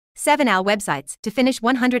7 AL websites to finish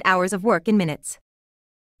 100 hours of work in minutes.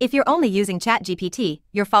 If you're only using ChatGPT,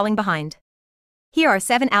 you're falling behind. Here are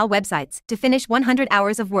 7 AL websites to finish 100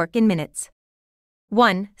 hours of work in minutes.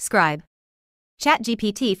 1. Scribe.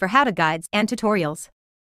 ChatGPT for how-to guides and tutorials.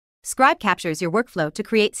 Scribe captures your workflow to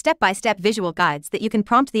create step-by-step visual guides that you can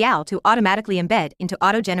prompt the AL to automatically embed into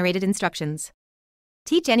auto-generated instructions.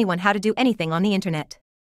 Teach anyone how to do anything on the internet.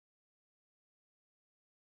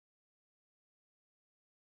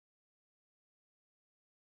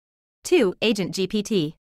 2. Agent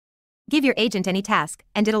GPT. Give your agent any task,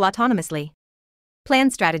 and it'll autonomously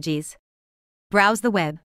plan strategies, browse the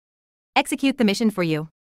web, execute the mission for you.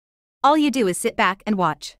 All you do is sit back and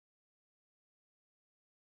watch.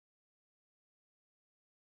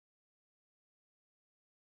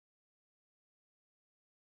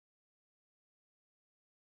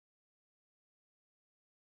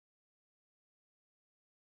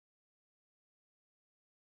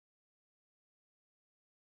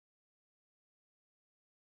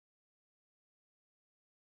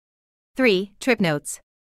 3. Trip Notes.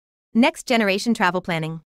 Next generation travel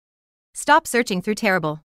planning. Stop searching through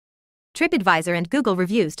terrible TripAdvisor and Google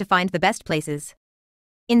reviews to find the best places.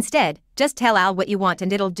 Instead, just tell AL what you want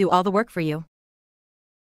and it'll do all the work for you.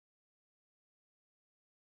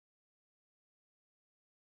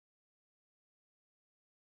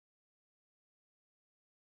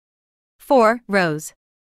 4. Rose.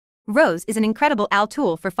 Rose is an incredible AL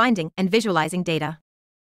tool for finding and visualizing data.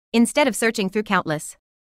 Instead of searching through countless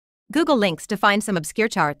Google links to find some obscure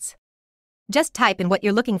charts, just type in what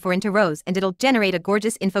you're looking for into Rose and it'll generate a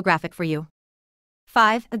gorgeous infographic for you.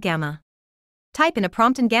 5. Gamma. Type in a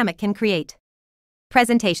prompt and Gamma can create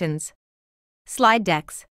presentations, slide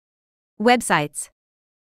decks, websites.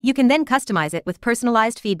 You can then customize it with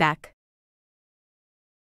personalized feedback.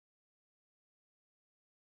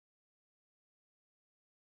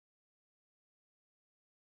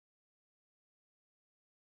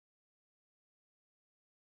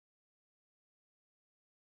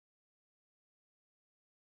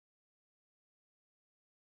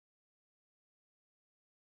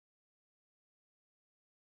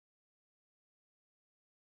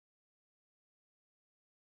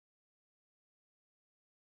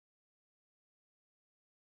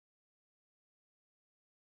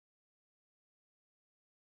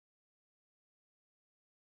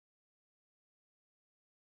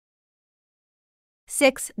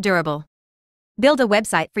 6. Durable. Build a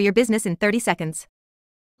website for your business in 30 seconds.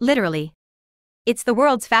 Literally. It's the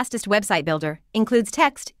world's fastest website builder, includes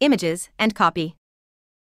text, images, and copy.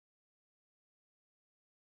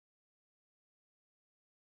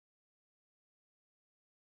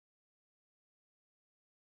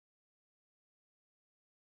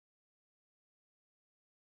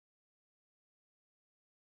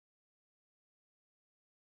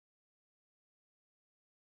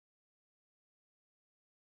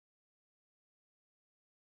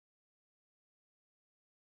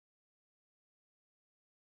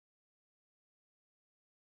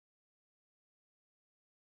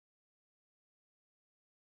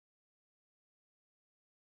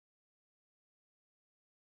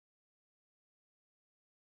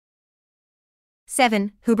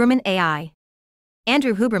 7. Huberman AI.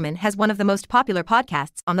 Andrew Huberman has one of the most popular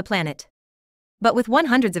podcasts on the planet. But with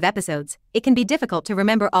hundreds of episodes, it can be difficult to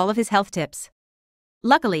remember all of his health tips.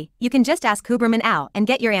 Luckily, you can just ask Huberman AL and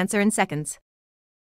get your answer in seconds.